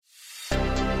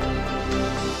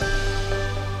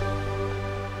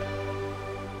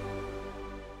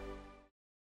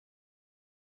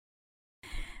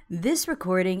This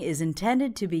recording is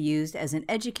intended to be used as an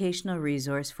educational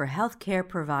resource for healthcare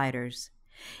providers.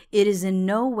 It is in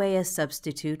no way a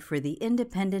substitute for the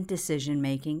independent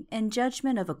decision-making and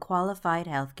judgment of a qualified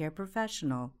healthcare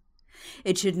professional.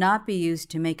 It should not be used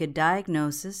to make a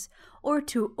diagnosis or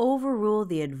to overrule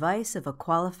the advice of a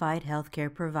qualified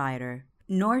healthcare provider,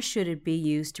 nor should it be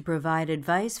used to provide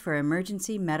advice for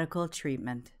emergency medical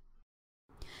treatment.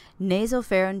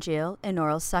 Nasopharyngeal and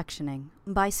Oral Suctioning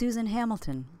by Susan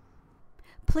Hamilton.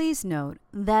 Please note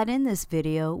that in this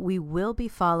video we will be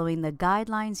following the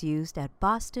guidelines used at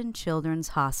Boston Children's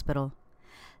Hospital.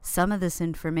 Some of this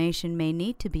information may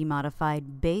need to be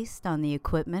modified based on the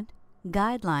equipment,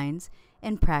 guidelines,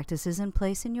 and practices in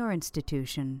place in your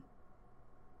institution.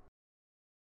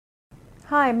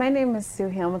 Hi, my name is Sue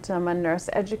Hamilton. I'm a nurse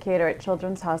educator at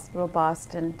Children's Hospital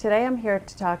Boston. Today I'm here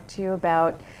to talk to you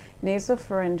about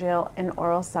nasopharyngeal and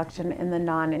oral suction in the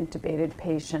non-intubated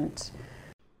patient.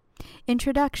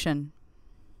 Introduction.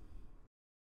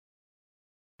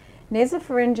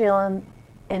 Nasopharyngeal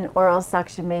and oral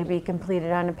suction may be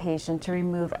completed on a patient to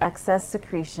remove excess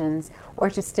secretions or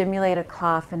to stimulate a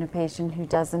cough in a patient who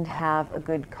doesn't have a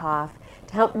good cough,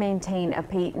 to help maintain a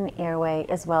patent airway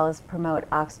as well as promote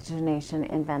oxygenation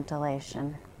and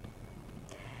ventilation.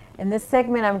 In this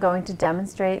segment, I'm going to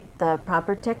demonstrate the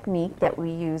proper technique that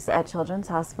we use at Children's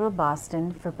Hospital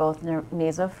Boston for both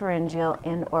nasopharyngeal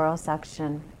and oral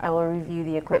suction. I will review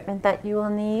the equipment that you will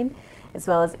need, as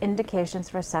well as indications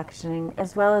for suctioning,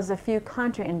 as well as a few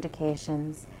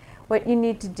contraindications, what you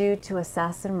need to do to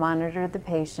assess and monitor the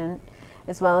patient,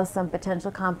 as well as some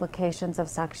potential complications of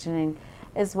suctioning,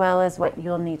 as well as what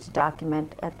you'll need to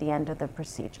document at the end of the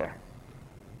procedure.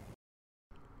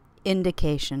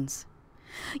 Indications.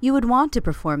 You would want to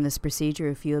perform this procedure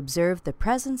if you observe the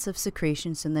presence of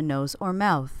secretions in the nose or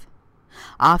mouth.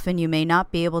 Often you may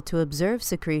not be able to observe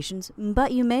secretions,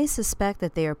 but you may suspect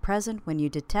that they are present when you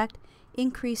detect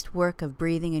increased work of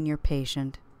breathing in your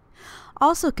patient.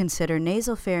 Also consider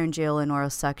nasopharyngeal and oral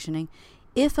suctioning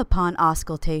if upon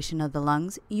auscultation of the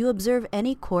lungs you observe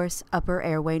any coarse upper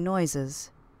airway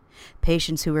noises.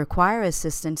 Patients who require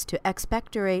assistance to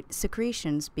expectorate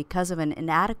secretions because of an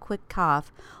inadequate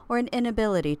cough or an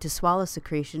inability to swallow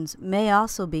secretions may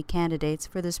also be candidates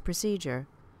for this procedure.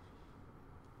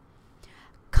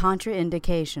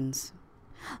 Contraindications.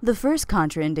 The first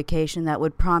contraindication that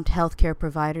would prompt healthcare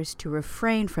providers to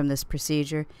refrain from this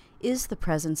procedure is the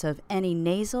presence of any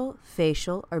nasal,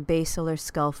 facial, or basilar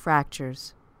skull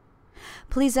fractures.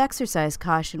 Please exercise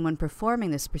caution when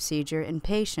performing this procedure in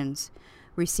patients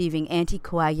receiving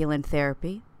anticoagulant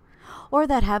therapy, or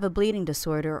that have a bleeding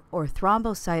disorder or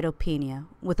thrombocytopenia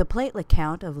with a platelet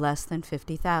count of less than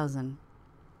 50,000.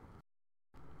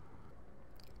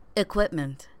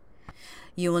 Equipment.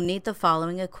 You will need the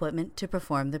following equipment to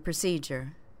perform the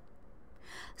procedure: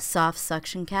 soft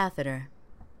suction catheter,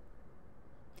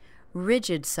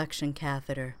 rigid suction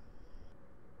catheter,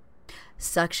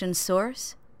 suction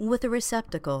source with a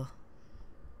receptacle,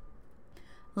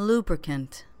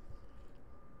 lubricant,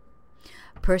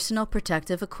 personal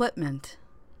protective equipment,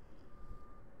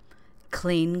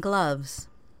 clean gloves,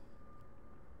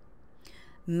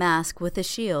 mask with a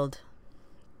shield.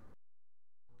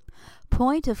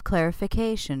 Point of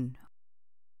clarification: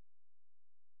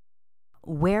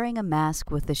 wearing a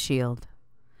mask with a shield.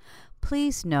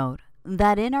 Please note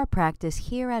that in our practice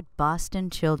here at Boston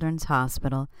Children's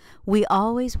Hospital, we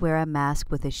always wear a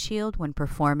mask with a shield when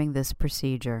performing this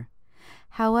procedure.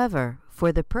 However,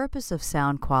 for the purpose of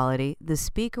sound quality, the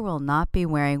speaker will not be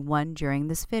wearing one during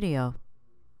this video.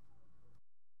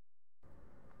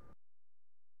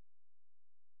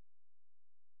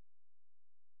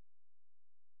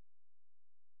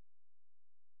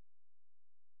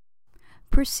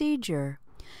 Procedure: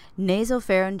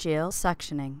 nasopharyngeal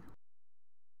suctioning.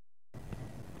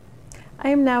 I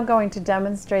am now going to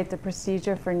demonstrate the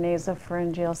procedure for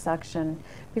nasopharyngeal suction.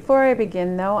 Before I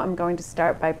begin, though, I'm going to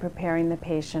start by preparing the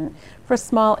patient. For a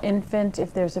small infant,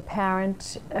 if there's a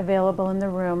parent available in the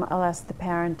room, I'll ask the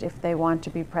parent if they want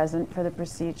to be present for the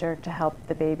procedure to help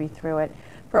the baby through it.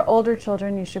 For older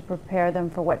children, you should prepare them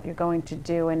for what you're going to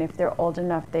do, and if they're old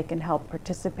enough, they can help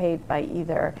participate by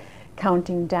either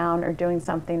counting down or doing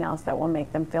something else that will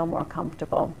make them feel more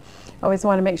comfortable. Always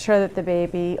want to make sure that the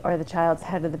baby or the child's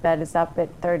head of the bed is up at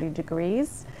 30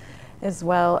 degrees, as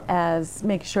well as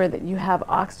make sure that you have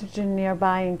oxygen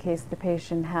nearby in case the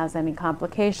patient has any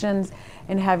complications,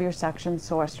 and have your suction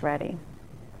source ready.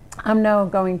 I'm now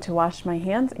going to wash my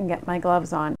hands and get my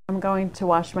gloves on. I'm going to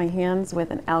wash my hands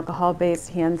with an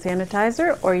alcohol-based hand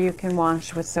sanitizer, or you can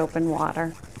wash with soap and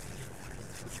water.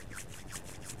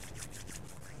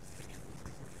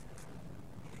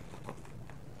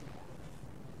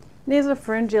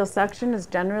 Nasopharyngeal suction is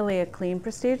generally a clean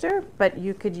procedure, but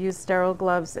you could use sterile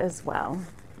gloves as well.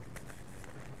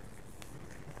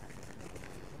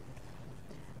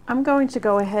 I'm going to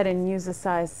go ahead and use a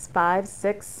size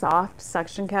 5-6 soft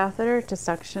suction catheter to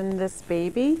suction this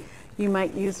baby. You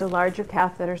might use a larger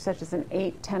catheter such as an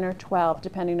 8, 10, or 12,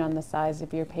 depending on the size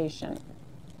of your patient.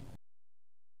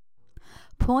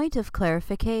 Point of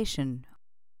clarification.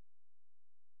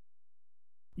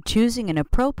 Choosing an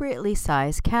appropriately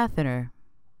sized catheter.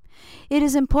 It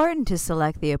is important to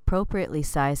select the appropriately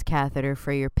sized catheter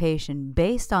for your patient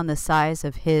based on the size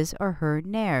of his or her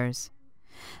nares.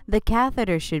 The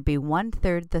catheter should be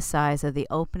 1/3 the size of the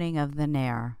opening of the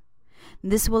nair.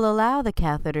 This will allow the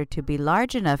catheter to be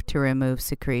large enough to remove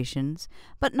secretions,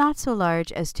 but not so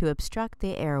large as to obstruct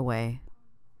the airway.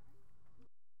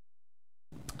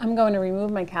 I'm going to remove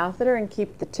my catheter and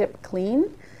keep the tip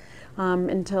clean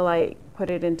until I put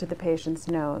it into the patient's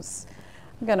nose.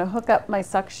 I'm going to hook up my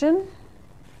suction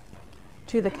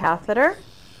to the catheter,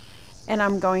 and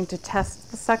I'm going to test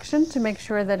the suction to make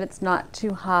sure that it's not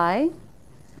too high.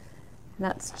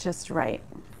 That's just right.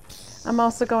 I'm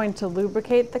also going to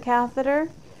lubricate the catheter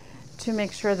to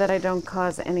make sure that I don't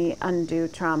cause any undue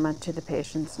trauma to the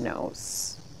patient's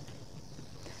nose.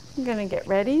 I'm going to get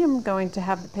ready. I'm going to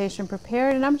have the patient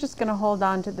prepared, and I'm just going to hold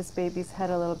on to this baby's head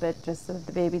a little bit just so that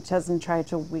the baby doesn't try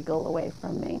to wiggle away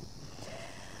from me.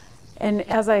 And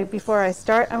before I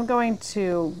start, I'm going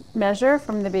to measure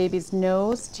from the baby's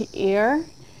nose to ear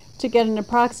to get an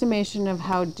approximation of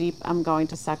how deep I'm going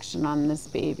to suction on this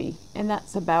baby. And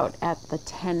that's about at the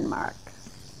 10 mark.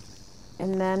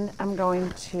 And then I'm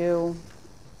going to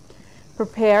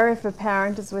prepare, if a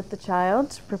parent is with the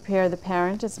child, prepare the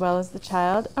parent as well as the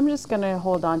child. I'm just going to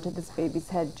hold on to this baby's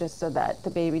head just so that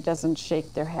the baby doesn't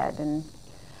shake their head and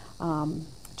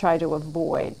try to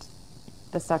avoid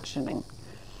the suctioning.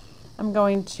 I'm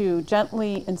going to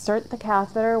gently insert the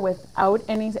catheter without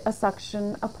any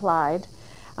suction applied.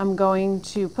 I'm going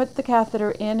to put the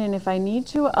catheter in, and if I need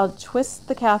to, I'll twist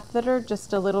the catheter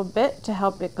just a little bit to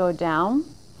help it go down.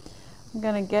 I'm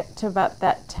going to get to about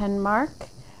that 10 mark.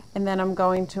 And then I'm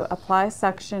going to apply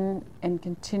suction and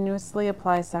continuously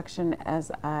apply suction as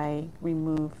I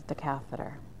remove the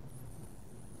catheter.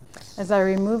 As I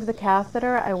remove the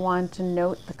catheter, I want to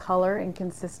note the color and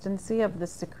consistency of the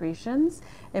secretions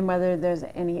and whether there's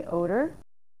any odor.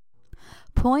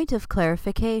 Point of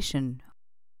clarification.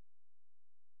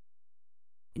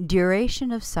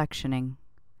 Duration of suctioning.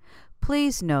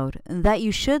 Please note that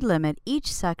you should limit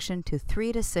each suction to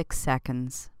 3 to 6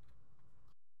 seconds.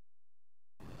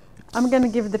 I'm going to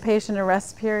give the patient a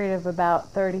rest period of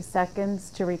about 30 seconds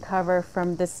to recover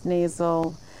from this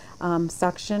nasal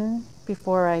suction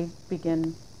before I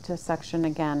begin to suction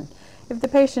again. If the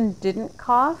patient didn't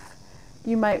cough,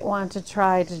 you might want to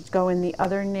try to go in the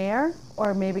other nair,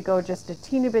 or maybe go just a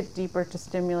teeny bit deeper to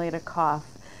stimulate a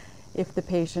cough if the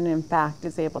patient in fact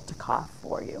is able to cough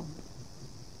for you.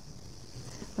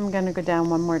 I'm going to go down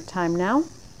one more time now.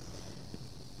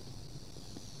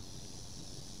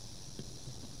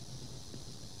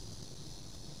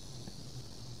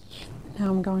 Now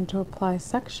I'm going to apply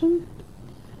suction.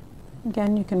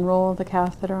 Again, you can roll the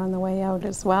catheter on the way out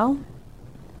as well.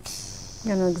 I'm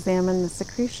going to examine the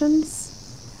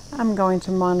secretions. I'm going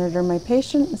to monitor my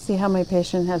patient and see how my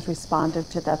patient has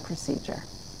responded to that procedure.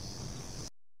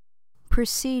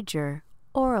 Procedure: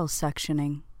 oral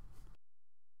suctioning.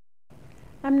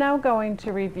 I'm now going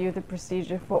to review the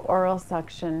procedure for oral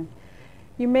suction.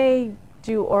 You may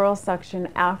do oral suction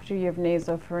after you've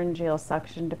nasopharyngeal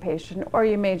suctioned a patient, or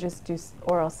you may just do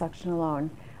oral suction alone.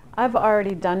 I've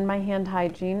already done my hand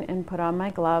hygiene and put on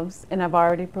my gloves, and I've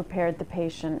already prepared the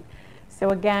patient. So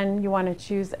again, you want to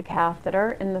choose a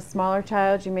catheter. In the smaller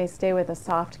child, you may stay with a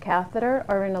soft catheter,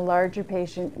 or in a larger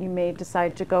patient, you may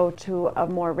decide to go to a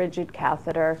more rigid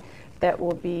catheter that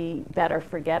will be better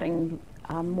for getting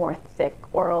more thick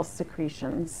oral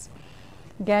secretions.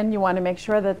 Again, you want to make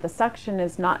sure that the suction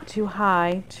is not too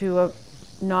high to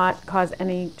not cause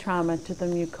any trauma to the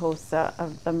mucosa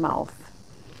of the mouth.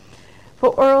 For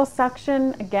oral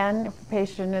suction, again, if the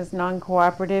patient is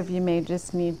non-cooperative, you may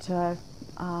just need to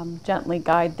gently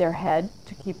guide their head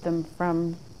to keep them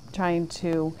from trying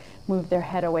to move their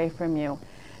head away from you.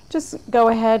 Just go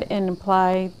ahead and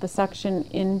apply the suction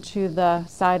into the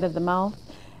side of the mouth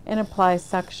and apply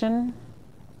suction,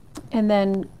 and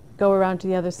then go around to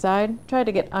the other side. Try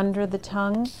to get under the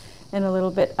tongue and a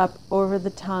little bit up over the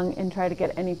tongue, and try to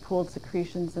get any pooled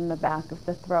secretions in the back of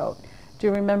the throat.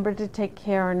 Do remember to take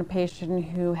care in a patient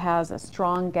who has a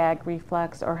strong gag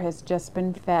reflex or has just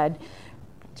been fed,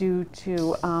 due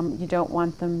to you don't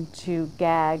want them to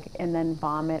gag and then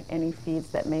vomit any feeds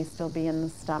that may still be in the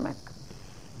stomach.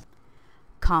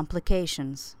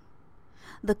 Complications.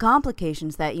 The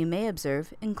complications that you may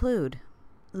observe include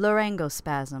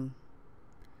laryngospasm,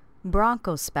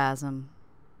 bronchospasm,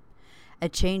 a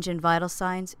change in vital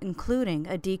signs including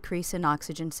a decrease in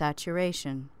oxygen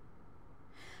saturation,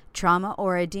 trauma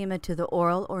or edema to the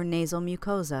oral or nasal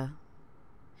mucosa,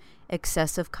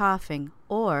 excessive coughing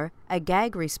or a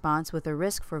gag response with a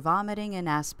risk for vomiting and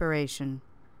aspiration,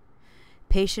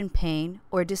 patient pain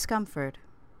or discomfort.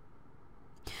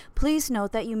 Please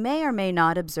note that you may or may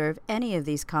not observe any of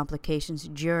these complications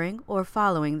during or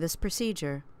following this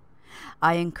procedure.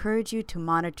 I encourage you to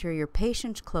monitor your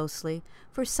patient closely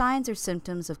for signs or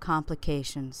symptoms of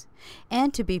complications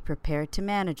and to be prepared to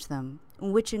manage them,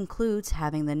 which includes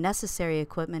having the necessary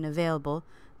equipment available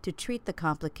to treat the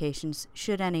complications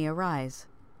should any arise.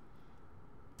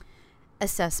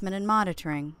 Assessment and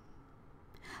monitoring.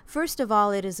 First of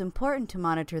all, it is important to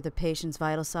monitor the patient's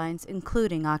vital signs,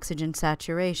 including oxygen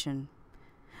saturation.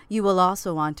 You will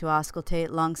also want to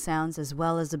auscultate lung sounds as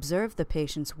well as observe the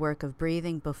patient's work of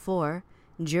breathing before,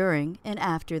 during, and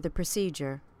after the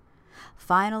procedure.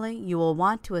 Finally, you will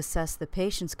want to assess the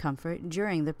patient's comfort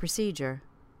during the procedure.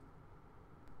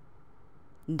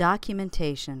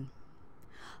 Documentation.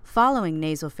 Following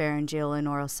nasopharyngeal and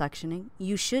oral suctioning,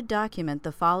 you should document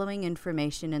the following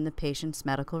information in the patient's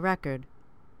medical record: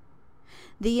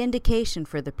 the indication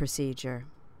for the procedure,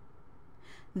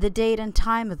 the date and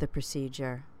time of the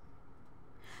procedure,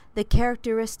 the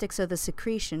characteristics of the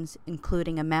secretions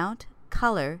including amount,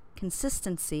 color,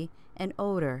 consistency, and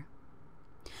odor,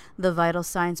 the vital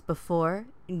signs before,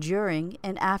 during,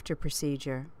 and after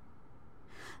procedure,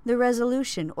 the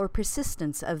resolution or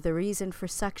persistence of the reason for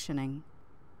suctioning,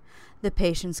 the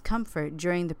patient's comfort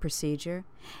during the procedure,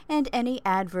 and any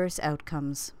adverse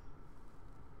outcomes.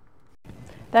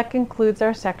 That concludes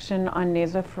our section on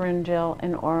nasopharyngeal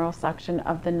and oral suction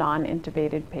of the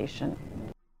non-intubated patient.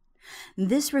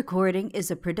 This recording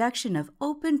is a production of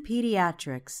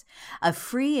OPENPediatrics, a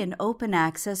free and open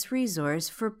access resource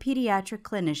for pediatric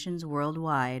clinicians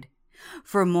worldwide.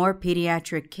 For more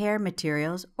pediatric care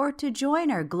materials or to join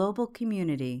our global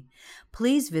community,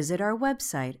 please visit our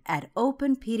website at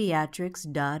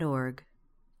openpediatrics.org.